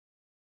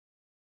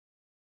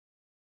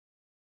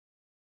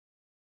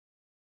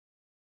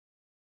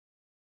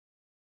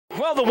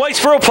Well, the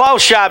Whitesboro Plow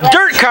Shop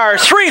DIRTcar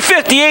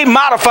 358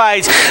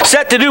 Modifieds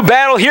set to do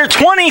battle here.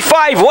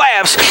 25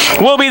 laps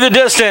will be the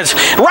distance.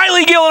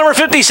 Riley Gill, number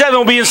 57,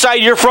 will be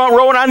inside your front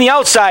row, and on the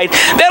outside,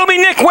 that'll be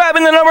Nick Webb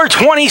in the number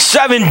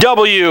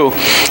 27W.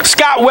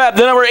 Scott Webb,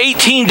 the number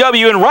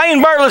 18W, and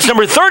Ryan Bartlett's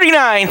number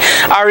 39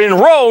 are in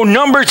row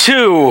number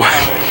 2.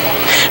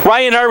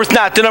 Ryan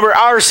Arbuthnot, the number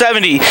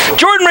R70.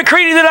 Jordan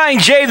McCreadie, the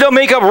 9J, they'll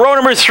make up row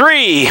number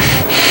 3.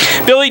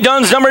 Billy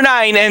Dunn's number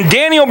 9 and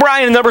Danny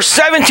O'Brien, number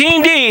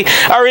 17D,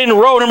 are in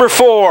row number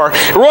 4.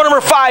 Row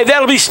number 5,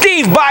 that'll be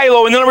Steve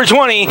Bilow in the number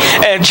 20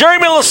 and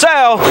Jeremy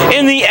LaSalle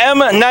in the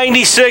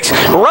M96.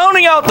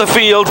 Rounding out the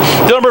field,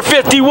 the number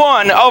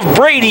 51 of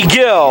Brady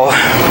Gill.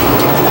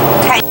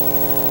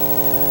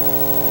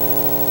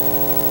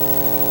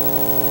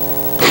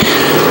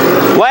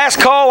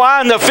 Last call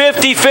on the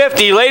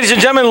 50-50. Ladies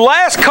and gentlemen,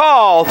 last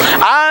call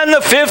on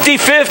the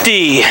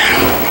 50-50.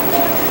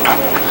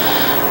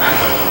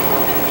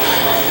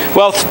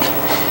 Well,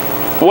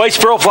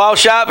 Whitesboro Plow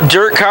Shop,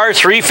 DIRTcar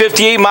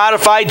 358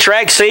 Modified,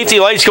 track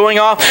safety lights going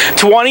off,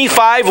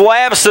 25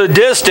 laps the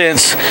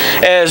distance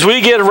as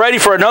we get ready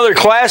for another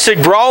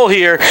classic brawl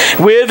here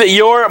with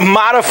your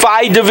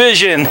modified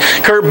division.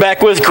 Kurt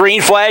Beck with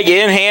green flag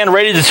in hand,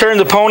 ready to turn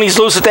the ponies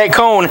loose at that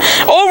cone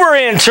over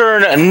in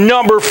turn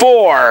number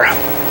 4.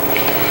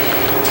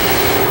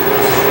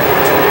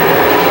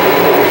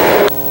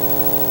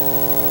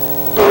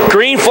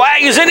 Green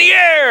flag is in the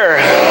air.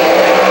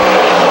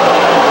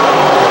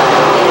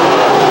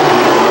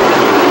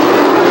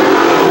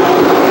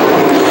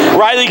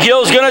 Riley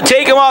Gill's going to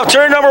take him off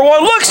turn number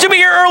 1. Looks to be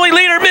your early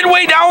leader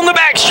midway down the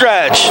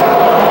backstretch.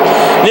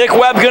 Nick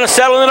Webb going to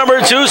settle in the number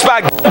 2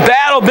 spot.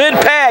 Battle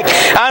mid-pack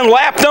on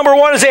lap number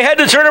 1 as they head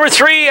to turn number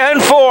 3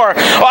 and 4.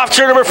 Off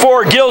turn number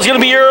 4, Gill's going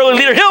to be your early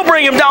leader. He'll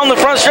bring him down the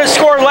front stretch,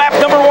 score lap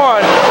number 1.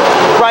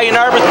 Ryan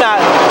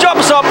Arbuthnot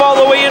jumps up all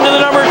the way into the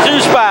number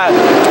 2 spot.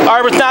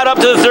 Arbuthnot up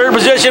to the 3rd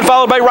position,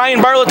 followed by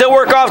Ryan Bartlett. They'll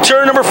work off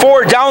turn number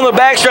 4 down the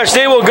backstretch.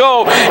 They will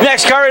go.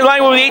 Next car in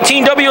line will be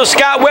 18W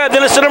Scott Webb.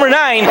 Then it's the number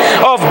 9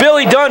 of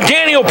Billy Dunn.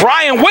 Danny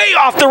O'Brien way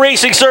off the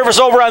racing surface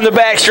over on the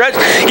backstretch.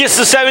 Gets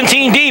the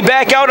 17D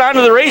back out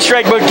onto the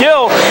racetrack, but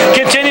Gill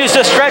continues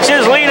to stretch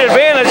his lead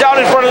advantage out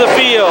in front of the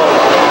field.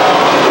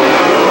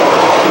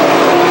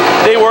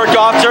 They work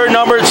off turn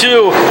number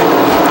 2.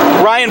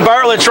 Ryan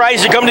Bartlett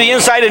tries to come to the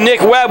inside of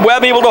Nick Webb.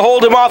 Webb able to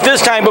hold him off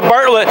this time, but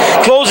Bartlett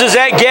closes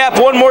that gap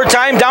one more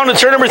time down to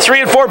turn number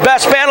 3 and 4.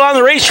 Best battle on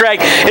the racetrack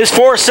is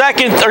 3rd,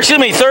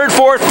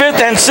 4th,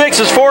 5th, and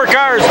 6th as 4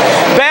 cars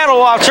battle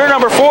off turn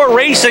number 4,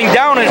 racing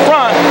down in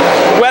front.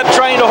 Webb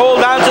trying to hold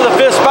on to the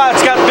 5th spot.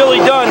 It's got Billy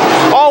Dunn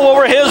all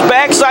over his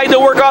backside to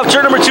work off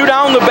turn number 2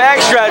 down the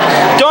backstretch.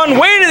 Dunn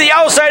way to the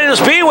outside of the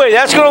speedway.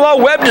 That's going to allow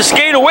Webb to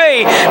skate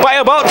away by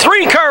about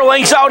 3 car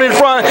lengths out in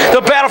front.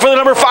 The battle for the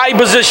number 5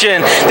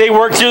 position. They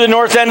work through the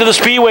north end of the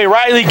speedway.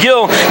 Riley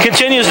Gill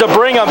continues to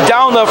bring them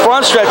down the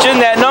front stretch in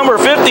that number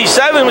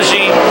 57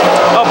 machine.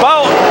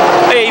 About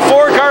a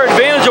 4-car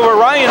advantage over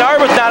Ryan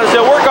Arbuthnot as they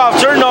work off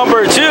turn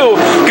number 2.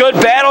 Good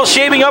battle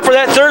shaping up for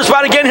that 3rd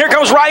spot. Again, here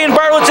comes Ryan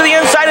Bartlett to the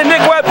inside of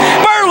Nick Webb.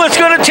 Bartlett's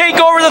going to take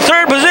over the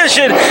 3rd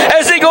position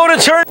as they go to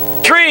turn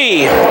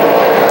 3.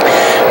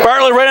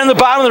 Bartlett right on the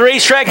bottom of the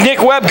racetrack. Nick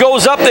Webb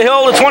goes up the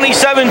hill to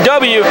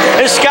 27W.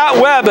 And Scott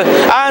Webb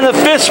on the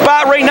 5th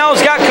spot right now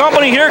has got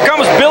company. Here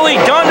comes Billy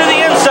Dunn to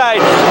the inside.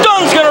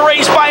 Dunn's going to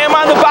race by him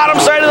on the bottom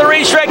side of the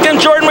racetrack. Then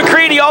Jordan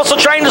McCreadie also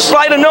trying to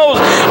slide a nose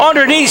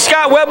underneath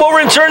Scott Webb over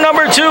in turn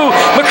number 2.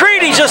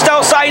 McCreadie just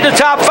outside the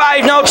top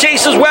 5 now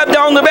chases Webb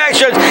down the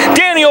backstretch.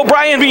 Danny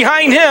O'Brien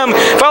behind him,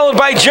 followed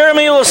by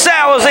Jeremy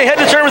LaSalle as they head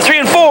to turn number 3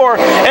 and 4,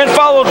 and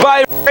followed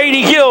by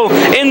Brady Gill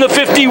in the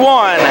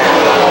 51.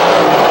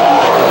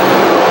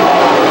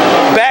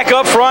 Back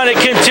up front, it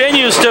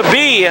continues to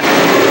be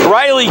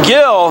Riley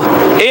Gill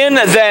in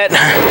that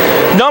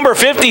number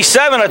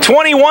 57, a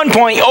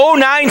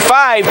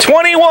 21.095.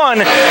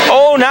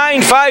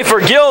 21.095 for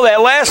Gill.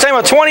 That last time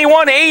a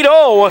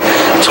 21.80.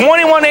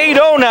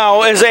 21.80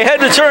 now as they head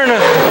to turn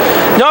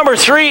number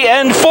 3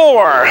 and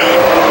 4.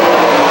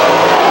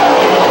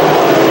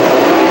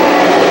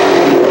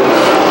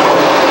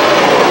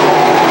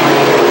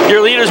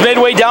 Your leader's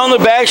midway down the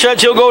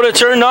backstretch. He'll go to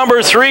turn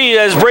number 3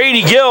 as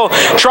Brady Gill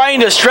trying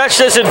to stretch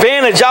this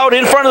advantage out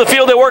in front of the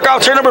field. They work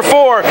out turn number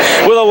 4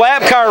 with a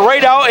lap car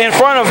right out in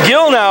front of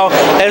Gill now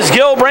as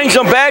Gill brings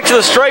them back to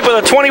the stripe with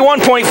a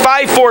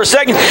 21.54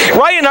 seconds.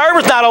 Ryan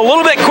Arbuthnot a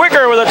little bit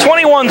quicker with a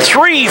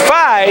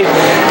 21.35.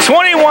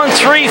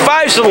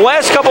 21.35, so the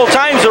last couple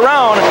times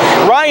around,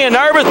 Ryan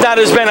Arbuthnot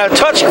has been a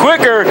touch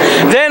quicker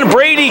than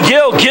Brady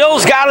Gill.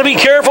 Gill's got to be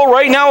careful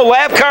right now. A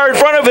lap car in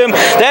front of him.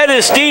 That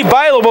is Steve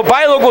Bilow, but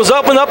Bilow goes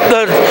up and up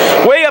the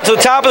way up to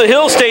the top of the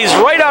hill, stays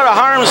right out of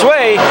harm's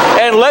way,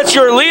 and lets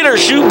your leader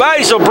shoot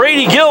by. So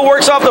Brady Gill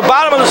works off the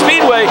bottom of the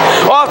speedway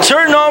off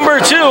turn number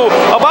 2,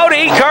 about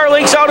 8 car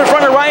lengths out in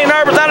front of Ryan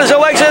Arbuthnot as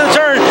he'll exit the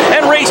turn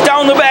and race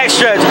down the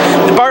backstretch.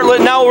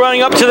 Bartlett now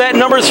running up to that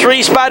number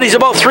 3 spot. He's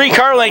about 3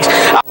 car lengths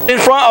out in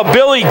front front of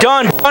Billy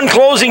Dunn. Dunn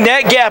closing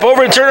that gap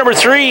over to turn number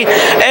 3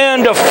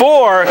 and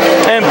 4.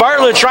 And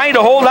Bartlett trying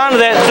to hold on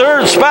to that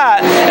third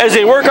spot as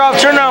they work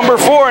off turn number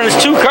 4. And it's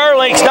 2 car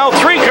lengths, now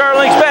 3 car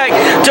lengths back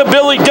to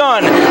Billy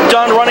Dunn.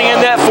 Dunn running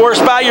in that 4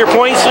 spot. Your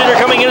points leader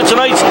coming into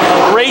tonight's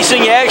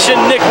racing action.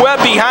 Nick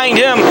Webb behind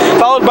him,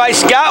 followed by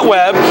Scott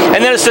Webb.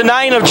 And then it's the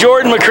 9 of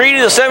Jordan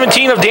McCreadie, the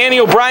 17 of Danny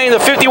O'Brien, the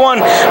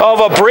 51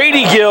 of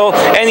Brady Gill,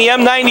 and the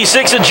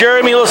M96 of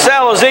Jeremy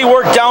LaSalle as they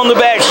work down the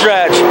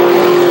backstretch.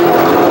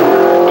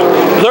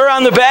 They're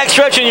on the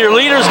backstretch, and your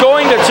leader's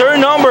going to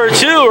turn number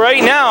 2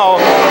 right now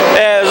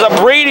as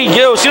Riley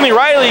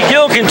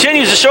Gill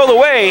continues to show the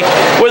way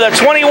with a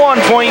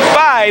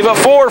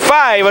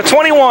 21.545, a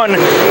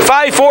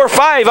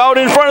 21.545 out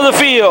in front of the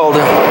field.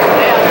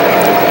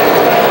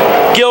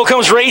 Gill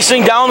comes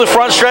racing down the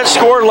front stretch,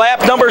 scored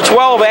lap number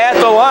 12 at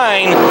the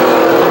line.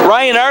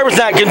 Ryan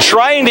Arbuthnot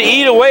trying to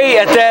eat away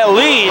at that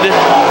lead.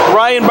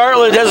 Ryan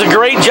Bartlett does a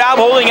great job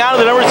holding on to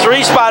the number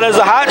 3 spot as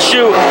a hot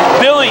shoe.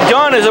 Billy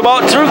Dunn is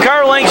about 2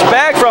 car lengths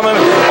back from him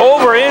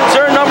over in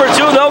turn number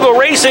 2. They'll go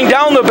racing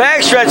down the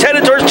backstretch,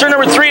 headed towards turn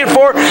number 3 and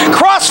 4.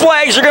 Cross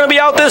flags are going to be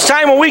out this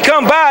time when we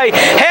come by.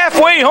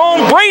 Halfway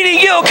home, Riley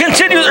Gill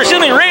continuing to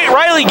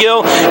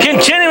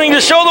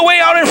show the way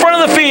out in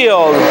front of the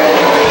field.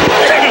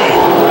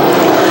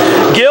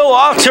 Gill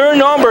off turn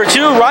number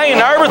 2. Ryan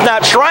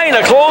Arbuthnot trying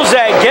to close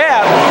that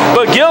gap,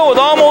 but Gill with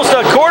almost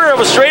a quarter of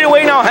a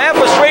straightaway, now half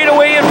a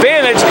straightaway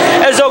advantage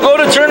as they'll go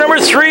to turn number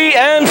 3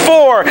 and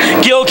 4.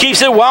 Gill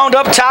keeps it wound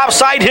up top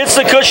side, hits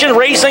the cushion,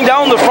 racing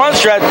down the front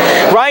stretch.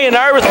 Ryan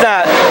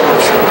Arbuthnot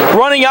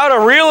running out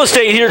of real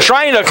estate here,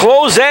 trying to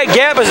close that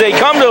gap as they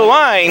come to the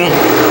line.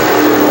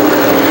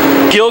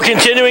 Gill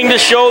continuing to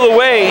show the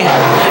way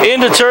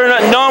into turn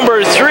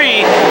number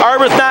 3.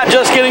 Arbuthnot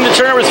just getting to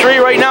turn number 3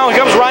 right now. Here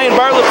comes Ryan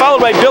Bartlett, followed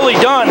by Billy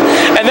Dunn.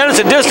 And then it's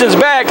a distance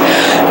back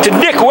to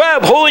Nick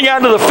Webb, holding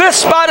on to the 5th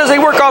spot as they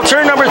work off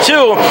turn number 2.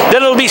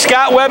 Then it'll be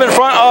Scott Webb in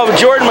front of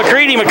Jordan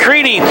McCreadie.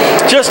 McCreadie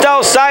just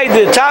outside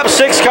the top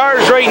 6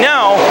 cars right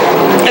now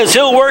as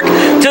he'll work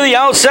to the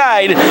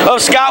outside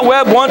of Scott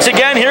Webb once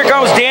again. Here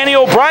comes Danny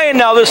O'Brien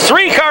now. This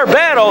 3-car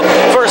battle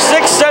for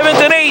 6th, 7th,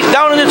 and 8th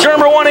down into turn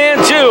number 1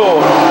 and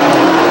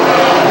 2.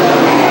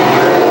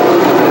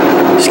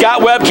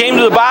 Scott Webb came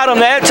to the bottom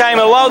that time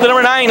and allowed the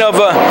number 9 of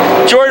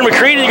Jordan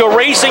McCreadie to go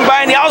racing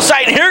by on the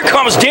outside. And here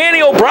comes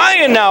Danny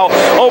O'Brien now.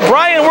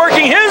 O'Brien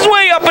working his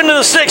way up into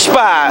the 6th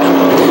spot.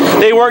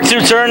 They work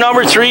through turn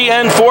number 3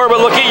 and 4,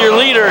 but look at your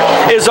leader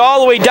is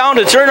all the way down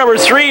to turn number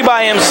 3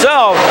 by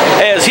himself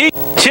as he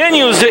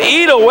continues to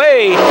eat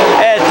away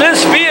at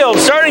this field,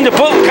 starting to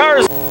put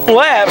cars in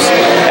laps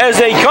as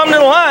they come to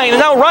the line. And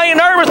now Ryan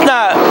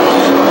Arbuthnot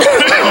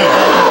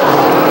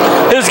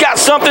has got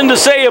something to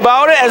say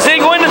about it as they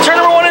go into turn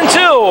number 1 and 2.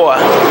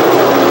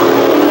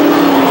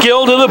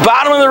 Gill to the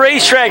bottom of the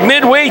racetrack,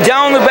 midway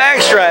down the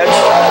backstretch.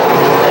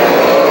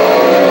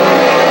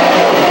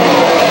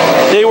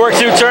 They work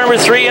through turn number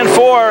 3 and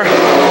 4.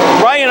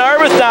 Ryan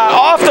Arbuthnot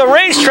off the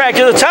racetrack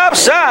to the top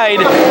side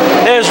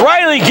as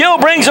Riley Gill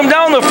brings him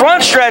down the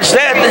front stretch.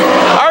 That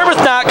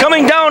Arbuthnot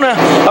coming down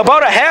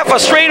about a half a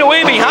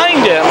straightaway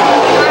behind him.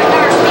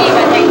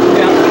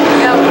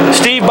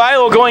 Steve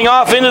Bilow going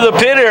off into the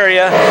pit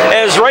area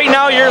as right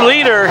now your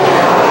leader,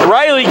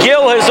 Riley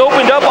Gill, has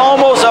opened up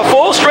almost a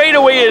full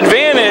straightaway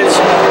advantage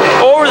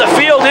over the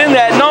field in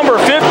that number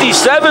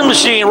 57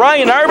 machine.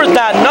 Ryan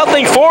Arbuthnot,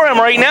 nothing for him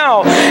right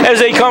now as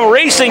they come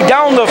racing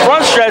down the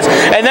front stretch.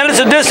 And then it's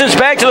a distance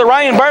back to the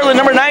Ryan Bartlett,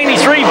 number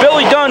 93.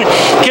 Billy Dunn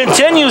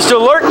continues to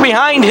lurk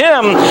behind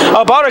him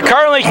about a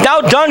car length.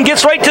 Now Dunn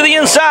gets right to the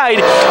inside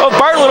of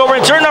Bartlett over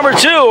in turn number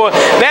 2,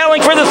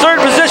 battling for the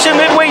 3rd position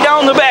midway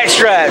down the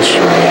backstretch.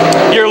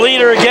 Your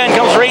leader again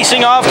comes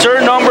racing off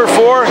turn number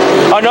 4.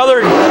 Another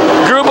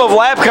group of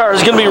lap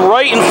cars going to be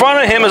right in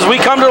front of him as we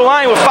come to the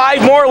line with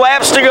 5 more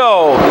laps to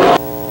go.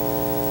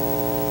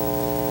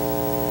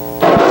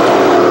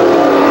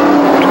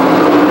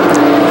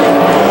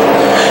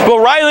 Well,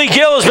 Riley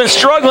Gill has been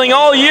struggling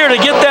all year to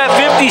get that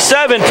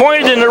 57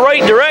 pointed in the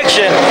right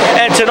direction,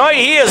 and tonight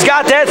he has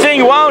got that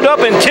thing wound up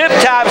in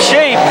tip-top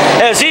shape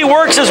as he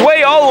works his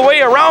way all the way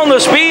around the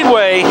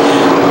speedway.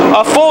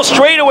 A full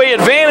straightaway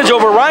advantage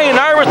over Ryan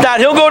Arbuthnot.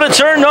 He'll go to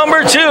turn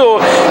number 2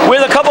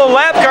 with a couple of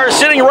lap cars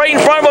sitting right in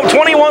front of him,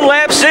 21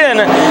 laps in,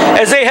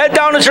 as they head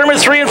down to turn number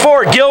 3 and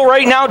 4. Gill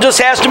right now just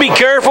has to be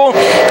careful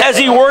as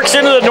he works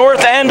into the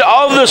north end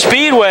of the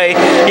speedway.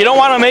 You don't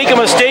want to make a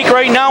mistake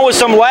right now with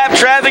some lap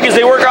traffic as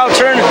they work out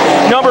turn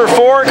number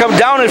 4, come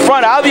down in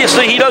front.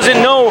 Obviously, he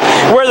doesn't know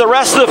where the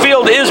rest of the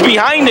field is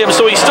behind him,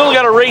 so he's still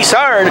got to race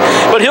hard.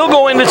 But he'll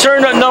go into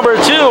turn number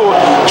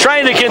 2,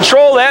 trying to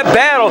control that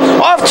battle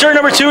off turn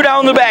number 2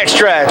 down the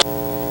backstretch.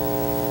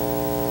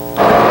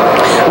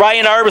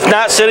 Ryan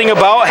Arbuthnot sitting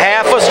about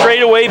half a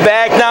straightaway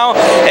back now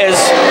as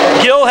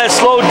Gill has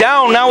slowed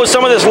down now with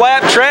some of this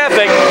lap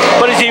traffic.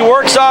 But as he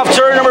works off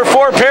turn number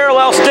 4,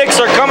 parallel sticks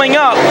are coming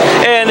up,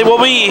 and it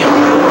will be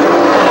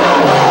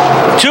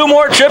 2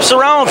 more trips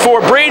around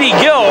for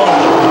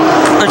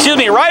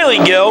Riley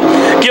Gill.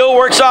 Gill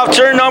works off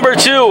turn number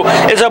 2.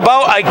 Is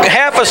about a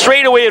half a a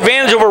straightaway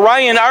advantage over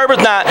Ryan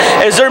Arbuthnot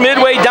as they're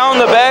midway down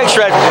the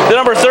backstretch. The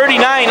number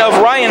 39 of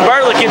Ryan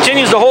Bartlett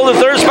continues to hold the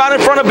third spot in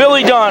front of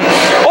Billy Dunn.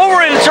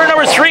 Over into turn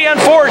number 3 and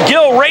 4,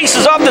 Gill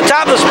races off the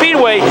top of the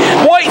speedway.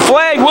 White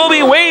flag will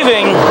be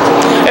waving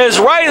as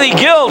Riley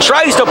Gill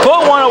tries to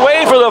put one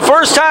away for the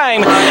first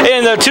time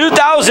in the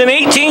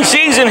 2018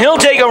 season. He'll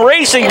take him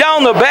racing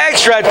down the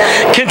backstretch,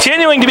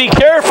 continuing to be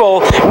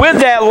careful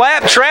with that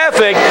lap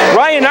traffic.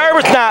 Ryan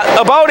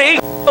Arbuthnot about 8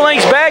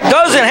 lengths back,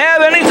 doesn't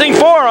have anything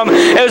for him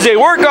as they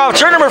work off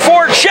turn number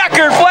 4.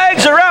 Checkered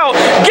flags are out.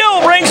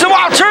 Gill brings him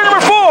off turn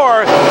number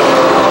 4.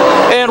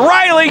 And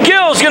Riley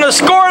Gill's going to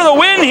score the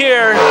win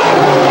here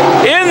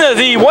in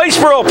the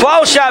Whitesboro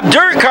Plow Shop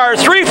DIRTcar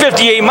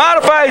 358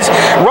 Modifieds.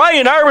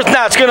 Ryan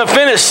Arbuthnot's going to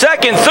finish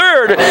second.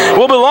 Third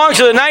will belong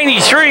to the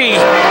 93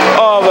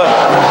 of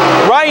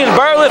Ryan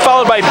Bartlett,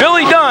 followed by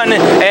Billy Dunn,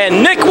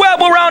 and Nick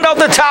Webb will round out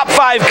the top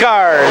 5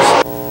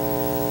 cars.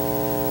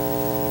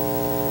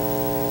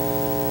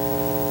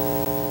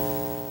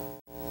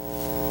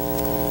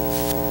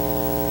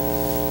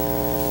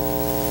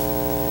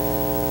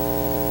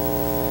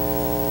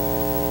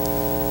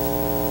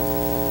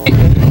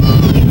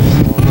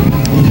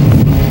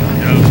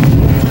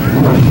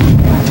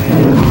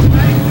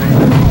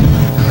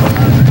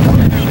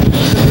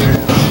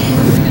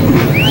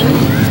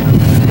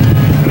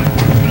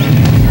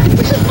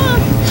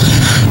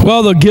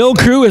 Well, the Gill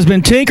crew has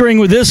been tinkering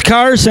with this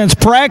car since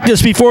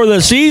practice before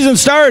the season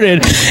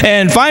started,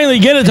 and finally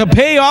get it to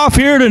pay off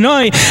here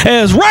tonight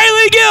as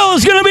Riley Gill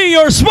is going to be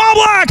your small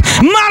block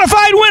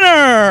modified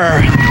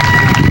winner.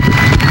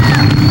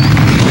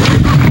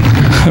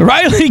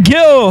 Riley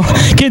Gill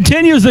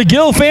continues the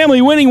Gill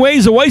family winning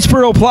ways of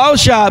Whitesboro Plow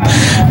Shop.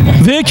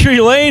 Victory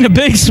Lane, a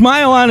big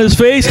smile on his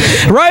face.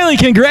 Riley,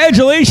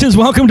 congratulations.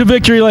 Welcome to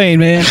Victory Lane,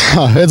 man.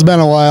 It's been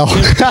a while.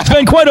 It's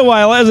been quite a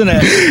while, hasn't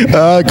it?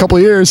 A couple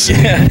years.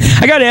 Yeah.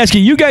 I got to ask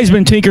you guys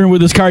been tinkering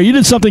with this car. You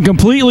did something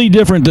completely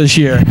different this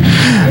year.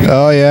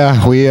 Oh,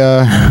 yeah. We,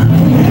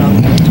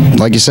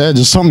 like you said,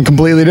 just something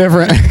completely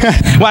different.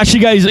 Watch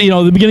you guys,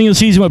 the beginning of the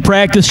season with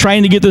practice,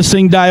 trying to get this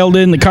thing dialed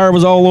in. The car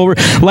was all over.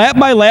 Lap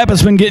by lap,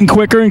 it's been getting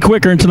quicker and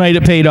quicker, and tonight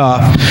it paid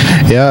off.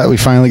 Yeah, we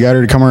finally got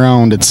her to come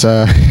around. It's,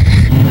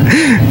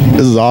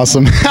 this is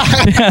awesome.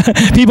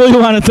 People you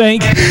want to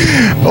thank?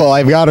 Well,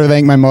 I've got to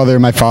thank my mother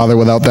and my father.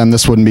 Without them,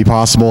 this wouldn't be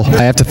possible.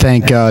 I have to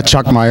thank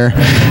Chuck Meyer,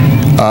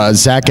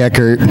 Zach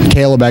Eckert,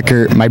 Caleb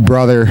Eckert, my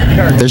brother.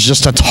 There's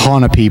just a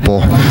ton of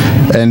people,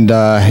 and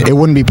it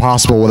wouldn't be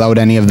possible without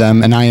any of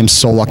them, and I am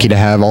so lucky to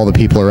have all the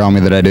people around me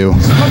that I do.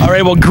 All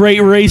right, well,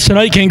 great race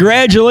tonight.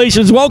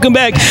 Congratulations. Welcome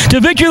back to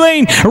Victory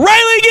Lane.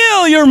 Riley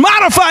Gill, your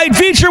modified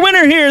feature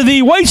winner here,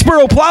 the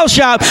Whitesboro Plow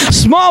Shop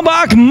Small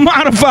Block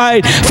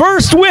Modified.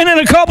 First win in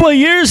a couple of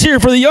years here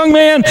for the young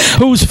man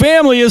whose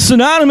family is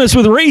synonymous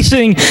with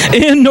racing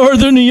in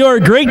Northern New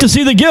York. Great to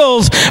see the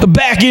Gills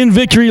back in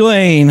Victory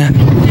Lane.